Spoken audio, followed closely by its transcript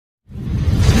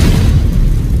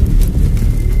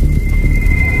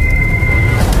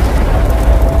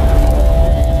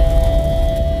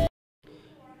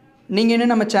நீங்கள் இன்னும்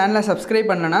நம்ம சேனலை சப்ஸ்கிரைப்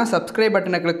பண்ணலனா சப்ஸ்கிரைப்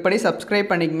பட்டனை கிளிக் பண்ணி சப்ஸ்கிரைப்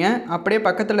பண்ணிக்கங்க. அப்படியே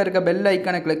பக்கத்தில் இருக்க பெல்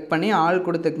ஐக்கானை கிளிக் பண்ணி ஆல்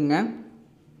கொடுத்துக்குங்க.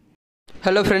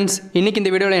 ஹலோ ஃப்ரெண்ட்ஸ், இன்றைக்கி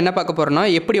இந்த வீடியோவில் என்ன பார்க்க போகிறோன்னா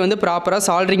எப்படி வந்து ப்ராப்பராக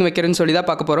சால்ட்ரிங் வைக்கிறேன்னு சொல்லி தான்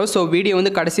பார்க்க போகிறோம். ஸோ வீடியோ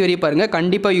வந்து கடைசி வரையும் பாருங்கள்,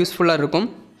 கண்டிப்பாக யூஸ்ஃபுல்லாக இருக்கும்.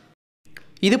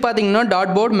 இது பார்த்தீங்கன்னா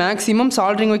டாட் போர்ட் மேக்ஸிமம்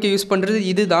சால்ட்ரிங் வைக்க யூஸ் பண்ணுறது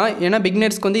இது தான். ஏன்னா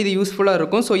பிகினர்ஸ்க்கு வந்து இது யூஸ்ஃபுல்லாக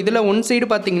இருக்கும். ஸோ இதில் ஒன் சைடு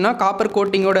பார்த்தீங்கன்னா காப்பர்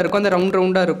கோட்டிங்கோடு இருக்கும், அந்த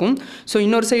ரவுண்டாக இருக்கும். ஸோ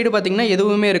இன்னொரு சைடு பார்த்தீங்கன்னா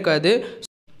எதுவுமே இருக்காது.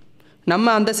 நம்ம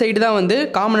அந்த சைடு தான் வந்து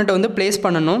காம்பனண்ட்டை வந்து ப்ளேஸ்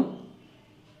பண்ணணும்.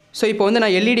 ஸோ இப்போ வந்து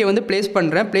நான் எல்இடியை வந்து ப்ளேஸ்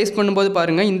பண்ணுறேன். ப்ளேஸ் பண்ணும்போது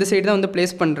பாருங்கள், இந்த சைடு தான் வந்து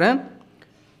ப்ளேஸ் பண்ணுறேன்.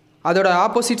 அதோட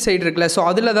ஆப்போசிட் சைடு இருக்குல்ல, ஸோ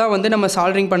அதில் தான் வந்து நம்ம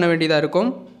சால்ட்ரிங் பண்ண வேண்டியதாக இருக்கும்.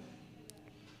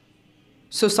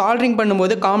 ஸோ சால்ட்ரிங்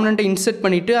பண்ணும்போது காம்பனண்ட்டை இன்சர்ட்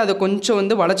பண்ணிவிட்டு அதை கொஞ்சம்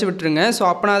வந்து வளைச்சி விட்டுருங்க. ஸோ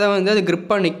அப்படின்னா தான் வந்து அது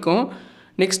க்ரிப்பாக நிற்கும்.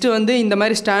 நெக்ஸ்ட்டு வந்து இந்த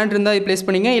மாதிரி ஸ்டாண்ட் இருந்தால் அது ப்ளேஸ்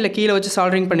பண்ணிங்க, இல்லை கீழே வச்சு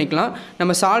சால்ட்ரிங் பண்ணிக்கலாம்.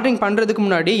 நம்ம சால்ட்ரிங் பண்ணுறதுக்கு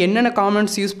முன்னாடி என்னென்ன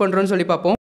காம்பனண்ட்ஸ் யூஸ் பண்ணுறோன்னு சொல்லி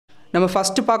பார்ப்போம். நம்ம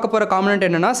ஃபஸ்ட்டு பார்க்க போகிற காம்பனண்ட்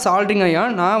என்னென்னா சால்ட்ரிங்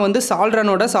அயான். நான் வந்து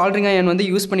சால்ட்ரனோட சால்ட்ரிங் அயான் வந்து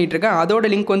யூஸ் பண்ணிகிட்ருக்கேன்.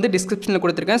 அதோட லிங்க் வந்து டிஸ்கிரிப்ஷனில்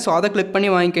கொடுத்துருக்கேன். ஸோ அதை கிளிக்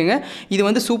பண்ணி வாங்கிக்கோங்க. இது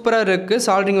வந்து சூப்பராக இருக்குது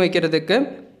சால்ட்ரிங் வைக்கிறதுக்கு.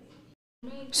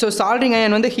 ஸோ சால்ட்ரிங்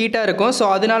அயன் வந்து ஹீட்டாக இருக்கும். ஸோ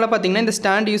அதனால பார்த்தீங்கன்னா இந்த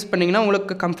ஸ்டாண்ட் யூஸ் பண்ணிங்கன்னா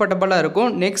உங்களுக்கு கம்ஃபர்டபுளாக இருக்கும்.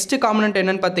 நெக்ஸ்ட் காம்பனண்ட்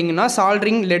என்னென்னு பார்த்தீங்கன்னா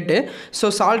soldering laddu. So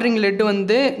soldering laddu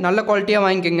வந்து நல்ல குவாலிட்டியாக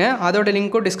வாங்கிக்கோங்க. அதோட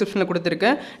லிங்க்கும் டிஸ்கிரிப்ஷனில்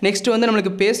கொடுத்துருக்கேன். நெக்ஸ்ட்டு வந்து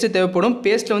நம்மளுக்கு பேஸ்ட்டு தேவைப்படும்.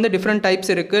 பேஸ்ட்டில் வந்து டிஃப்ரெண்ட்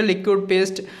டைப்ஸ் இருக்குது. லிக்விட்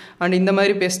பேஸ்ட் அண்ட் இந்த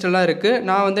மாதிரி பேஸ்ட்டெல்லாம் இருக்குது.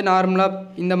 நான் வந்து நார்மலாக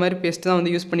இந்த மாதிரி பேஸ்ட் தான்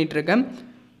வந்து யூஸ் பண்ணிகிட்ருக்கேன்.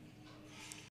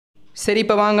 சரி,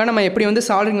 இப்போ வாங்க நம்ம எப்படி வந்து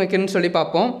சால்ட்ரிங் வைக்கணும்னு சொல்லி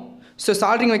பார்ப்போம். ஸோ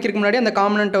சால்ட்ரிங் வைக்கிறதுக்கு முன்னாடி அந்த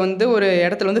காம்பனண்ட்டை வந்து ஒரு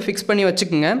இடத்துல வந்து ஃபிக்ஸ் பண்ணி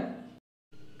வச்சுக்கோங்க.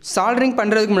 சால்ட்ரிங்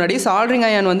பண்ணுறதுக்கு முன்னாடி சால்ட்ரிங்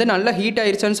அயான் வந்து நல்லா ஹீட்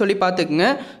ஆயிடுச்சான்னு சொல்லி பார்த்துக்குங்க.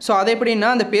 ஸோ அதை எப்படின்னா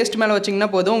அந்த பேஸ்ட் மேலே வச்சிங்கன்னா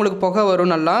போதும், உங்களுக்கு புகை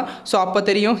வரும் நல்லா. ஸோ அப்போ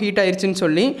தெரியும் ஹீட் ஆயிடுச்சுன்னு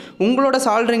சொல்லி. உங்களோட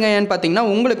சால்ட்ரிங் அயான் பார்த்தீங்கன்னா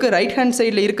உங்களுக்கு ரைட் ஹேண்ட்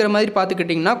சைடில் இருக்கிற மாதிரி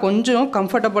பார்த்துக்கிட்டிங்கன்னா கொஞ்சம்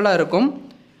கம்ஃபர்டபுளாக இருக்கும்.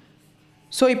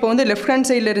 ஸோ இப்போ வந்து லெஃப்ட் ஹேண்ட்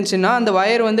சைடில் இருந்துச்சுன்னா அந்த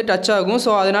வயர் வந்து டச் ஆகும்.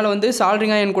 ஸோ அதனால் வந்து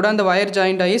சால்ட்ரிங் அயான் கூட அந்த வயர்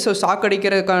ஜாயிண்ட் ஆகி ஸோ ஷாக்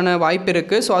அடிக்கிறதுக்கான வாய்ப்பு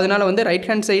இருக்குது. ஸோ அதனால் வந்து ரைட்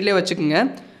ஹேண்ட் சைட்லேயே வச்சுக்கோங்க.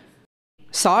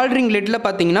 சால்ட்ரிங் லெட்டில்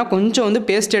பார்த்தீங்கன்னா கொஞ்சம் வந்து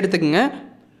பேஸ்ட் எடுத்துக்கோங்க.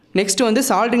 நெக்ஸ்ட்டு வந்து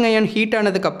சால்ட்ரிங் அயான் ஹீட்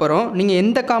ஆனதுக்கப்புறம் நீங்கள்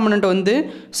எந்த காம்பனண்ட் வந்து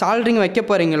சால்ட்ரிங் வைக்க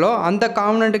போகிறீங்களோ அந்த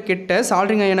காம்பனண்ட்டு கிட்ட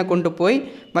சால்ட்ரிங் அயனை கொண்டு போய்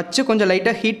வச்சு கொஞ்சம்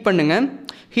லைட்டாக ஹீட் பண்ணுங்கள்.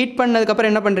 ஹீட் பண்ணதுக்கப்புறம்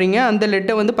என்ன பண்ணுறீங்க, அந்த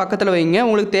லெட்டை வந்து பக்கத்தில் வைங்க.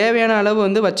 உங்களுக்கு தேவையான அளவு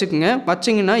வந்து வச்சுக்கோங்க.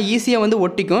 வச்சிங்கன்னா ஈஸியாக வந்து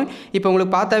ஒட்டிக்கும். இப்போ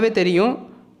உங்களுக்கு பார்த்தாவே தெரியும்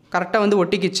கரெக்டாக வந்து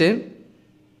ஒட்டிக்கிச்சு.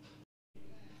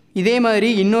 இதே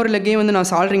மாதிரி இன்னொரு லெக்கையும் வந்து நான்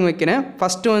சால்ட்ரிங் வைக்கிறேன்.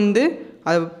 ஃபஸ்ட்டு வந்து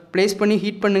அதை ப்ளேஸ் பண்ணி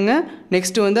ஹீட் பண்ணுங்கள்.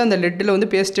 நெக்ஸ்ட்டு வந்து அந்த லெட்டில்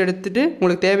வந்து பேஸ்ட் எடுத்துகிட்டு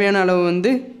உங்களுக்கு தேவையான அளவு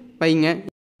வந்து வைங்க.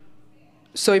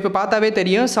 ஸோ இப்போ பார்த்தாவே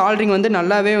தெரியும் சால்ட்ரிங் வந்து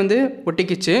நல்லாவே வந்து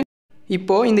ஒட்டிக்கிச்சு.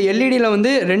 இப்போது இந்த எல்இடியில்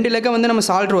வந்து 2 லெக்கை வந்து நம்ம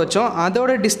சால்ட்ரு வச்சோம்.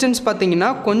 அதோட டிஸ்டன்ஸ் பார்த்திங்கன்னா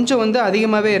கொஞ்சம் வந்து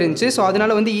அதிகமாகவே இருந்துச்சு. ஸோ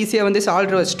அதனால் வந்து ஈஸியாக வந்து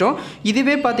சால்ட்ரு வச்சிட்டோம்.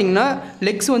 இதுவே பார்த்திங்கன்னா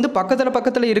லெக்ஸ் வந்து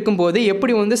பக்கத்தில் இருக்கும்போது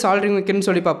எப்படி வந்து சால்ட்ரிங் வைக்கணும்னு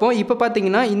சொல்லி பார்ப்போம். இப்போ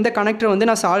பார்த்திங்கன்னா இந்த கனெக்டரை வந்து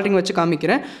நான் சால்ட்ரிங் வச்சு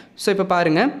காமிக்கிறேன். ஸோ இப்போ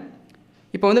பாருங்கள்,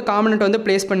 இப்போ வந்து காம்பனண்ட் வந்து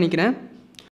ப்ளேஸ் பண்ணிக்கிறேன்.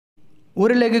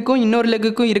 ஒரு லெக்குக்கும் இன்னொரு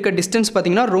லெக்குக்கும் இருக்க டிஸ்டன்ஸ்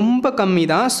பார்த்திங்கன்னா ரொம்ப கம்மி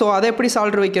தான். ஸோ அதை எப்படி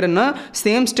சால்ட்ரு வைக்கிறேன்னா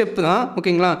சேம் ஸ்டெப் தான்,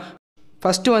 ஓகேங்களா.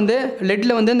 ஃபஸ்ட்டு வந்து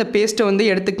லெட்டில் வந்து இந்த பேஸ்ட்டை வந்து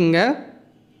எடுத்துக்குங்க.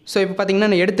 ஸோ இப்போ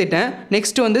பார்த்திங்கன்னா நான் எடுத்துட்டேன்.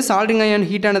 நெக்ஸ்ட்டு வந்து சால்ட்ரிங் அயான்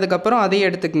ஹீட் ஆனதுக்கப்புறம் அதையும்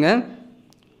எடுத்துக்குங்க.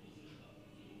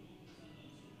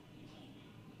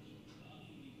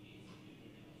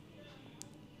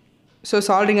 ஸோ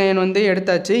சால்ட்ரிங் அயன் வந்து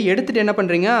எடுத்தாச்சு. எடுத்துகிட்டு என்ன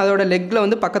பண்ணுறீங்க, அதோட லெக்கில்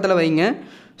வந்து பக்கத்தில் வைங்க.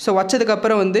 ஸோ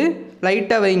வச்சதுக்கப்புறம் வந்து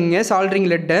லைட்டாக வைங்க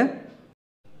சால்ட்ரிங் லெட்டை.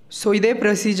 ஸோ இதே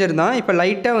ப்ரொசீஜர் தான். இப்போ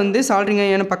லைட்டாக வந்து சால்ட்ரிங்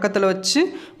அயனை பக்கத்தில் வச்சு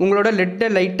உங்களோட லெட்டை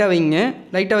லைட்டாக வைங்க.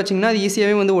 லைட்டாக வச்சிங்கன்னா அது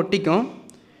ஈஸியாகவே வந்து ஒட்டிக்கும்.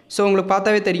 ஸோ உங்களுக்கு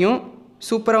பார்த்தாவே தெரியும்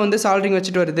சூப்பராக வந்து சால்ட்ரிங்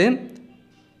வச்சுட்டு வருது.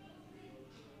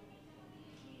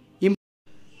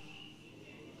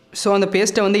 ஸோ அந்த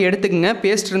பேஸ்ட்டை வந்து எடுத்துக்கங்க.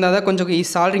 பேஸ்ட் இருந்தால் தான் கொஞ்சம்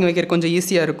சால்ட்ரிங் வைக்கிற கொஞ்சம்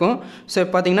ஈஸியாக இருக்கும். ஸோ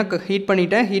இப்போ பார்த்தீங்கன்னா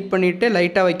ஹீட் பண்ணிவிட்டு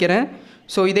லைட்டாக வைக்கிறேன்.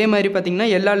 ஸோ இதே மாதிரி பார்த்திங்கன்னா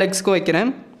எல்லா லெக்ஸ்க்கும்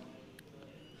வைக்கிறேன்.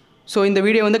 ஸோ இந்த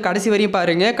வீடியோ வந்து கடைசி வரையும்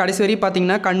பாருங்கள். கடைசி வரையும்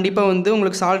பார்த்திங்கன்னா கண்டிப்பாக வந்து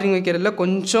உங்களுக்கு சால்ட்ரிங் வைக்கிறதுல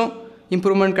கொஞ்சம்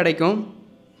இம்ப்ரூவ்மெண்ட் கிடைக்கும்.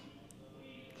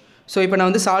 ஸோ இப்போ நான்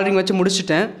வந்து சால்ட்ரிங் வச்சு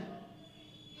முடிச்சிட்டேன்.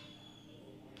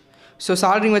 ஸோ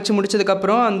சால்ட்ரிங் வச்சு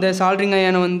முடிச்சதுக்கப்புறம் அந்த சால்ட்ரிங்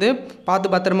அயானை வந்து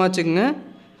பார்த்து பத்திரமா வச்சுக்கோங்க.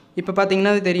 இப்போ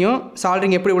பார்த்திங்கன்னா அது தெரியும்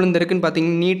சால்ட்ரிங் எப்படி விழுந்திருக்குன்னு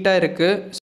பார்த்திங்கன்னா நீட்டாக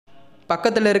இருக்குது.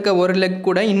 பக்கத்தில் இருக்க ஒரு லெக்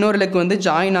கூட இன்னொரு லெக் வந்து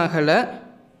ஜாயின் ஆகலை.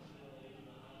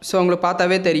 ஸோ உங்களுக்கு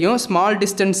பார்த்தாவே தெரியும் ஸ்மால்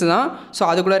டிஸ்டன்ஸ் தான். ஸோ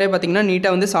அதுக்குள்ளாரே பார்த்திங்கன்னா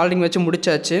நீட்டாக வந்து சால்ட்ரிங் வச்சு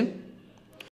முடிச்சாச்சு.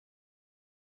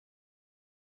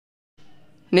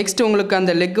 நெக்ஸ்ட் உங்களுக்கு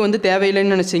அந்த லெக் வந்து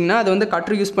தேவையில்லைன்னு நினச்சிங்கன்னா அதை வந்து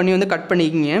கட்ரு யூஸ் பண்ணி வந்து கட்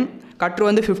பண்ணிக்கிங்க. கட்ரு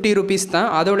வந்து 50 rupees தான்.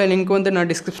 அதோட லிங்க் வந்து நான்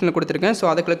டிஸ்கிரிப்ஷனில் கொடுத்துருக்கேன். ஸோ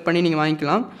அதை கிளிக் பண்ணி நீங்கள்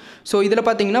வாங்கிக்கலாம். ஸோ இதில்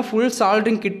பார்த்தீங்கன்னா ஃபுல்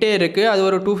சால்ட்ரிங் கிட்டே இருக்குது. அது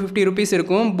ஒரு 250 rupees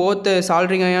இருக்கும். போத்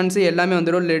சால்ட்ரிங் அயான்ஸ் எல்லாமே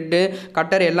வந்துடும், லெட்டு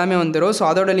கட்டர் எல்லாமே வந்துடும். ஸோ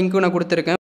அதோட லிங்க்கும் நான்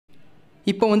கொடுத்துருக்கேன்.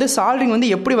 இப்போ வந்து சால்ட்ரிங் வந்து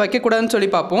எப்படி வைக்கக்கூடாதுன்னு சொல்லி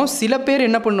பார்ப்போம். சில பேர்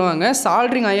என்ன பண்ணுவாங்க,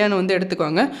 சால்ட்ரிங் அயான் வந்து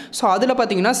எடுத்துக்குவாங்க. ஸோ அதில்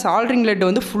பார்த்தீங்கன்னா சால்ட்ரிங் லெட்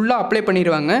வந்து ஃபுல்லாக அப்ளை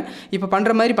பண்ணிடுவாங்க. இப்போ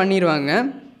பண்ணுற மாதிரி பண்ணிடுவாங்க.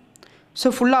 ஸோ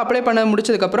ஃபுல்லாக அப்ளை பண்ண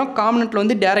முடிச்சதுக்கப்புறம் காம்பனண்ட்டில்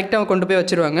வந்து டேரெக்டாக கொண்டு போய்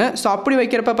வச்சுருவாங்க. ஸோ அப்படி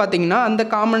வைக்கிறப்ப பார்த்தீங்கன்னா அந்த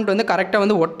காம்பனண்ட் வந்து கரெக்டாக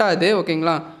வந்து ஒட்டாது.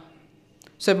 ஓகேங்களா?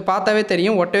 ஸோ இப்போ பார்த்தாவே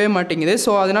தெரியும் ஒட்டவே மாட்டேங்குது.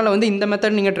 ஸோ அதனால் வந்து இந்த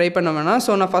மெத்தட் நீங்கள் ட்ரை பண்ண வேணாம்.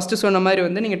 ஸோ நான் ஃபஸ்ட்டு சொன்ன மாதிரி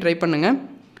வந்து நீங்கள் ட்ரை பண்ணுங்கள்.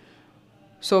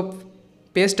 ஸோ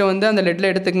பேஸ்ட்டை வந்து அந்த லெட்டில்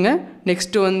எடுத்துக்கங்க.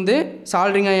 நெக்ஸ்ட்டு வந்து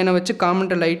சால்ட்ரிங் அயனை வச்சு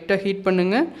காம்பனண்ட்டை லைட்டாக ஹீட்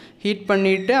பண்ணுங்கள். ஹீட்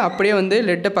பண்ணிவிட்டு அப்படியே வந்து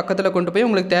லெட்டை பக்கத்தில் கொண்டு போய்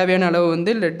உங்களுக்கு தேவையான அளவு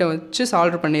வந்து லெட்டை வச்சு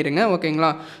சால்டர் பண்ணிடுங்க.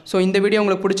 ஓகேங்களா? ஸோ இந்த வீடியோ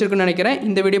உங்களுக்கு பிடிச்சிருக்குன்னு நினைக்கிறேன்.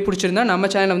 இந்த வீடியோ பிடிச்சிருந்தா நம்ம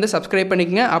சேனலை வந்து சப்ஸ்கிரைப்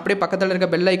பண்ணிக்கங்க. அப்படியே பக்கத்தில் இருக்க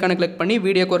பெல் ஐக்கானை கிளிக் பண்ணி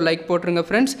வீடியோக்கு ஒரு லைக் போட்டுருங்க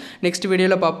ஃப்ரெண்ட்ஸ். நெக்ஸ்ட்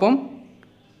வீடியோவில் பார்ப்போம்.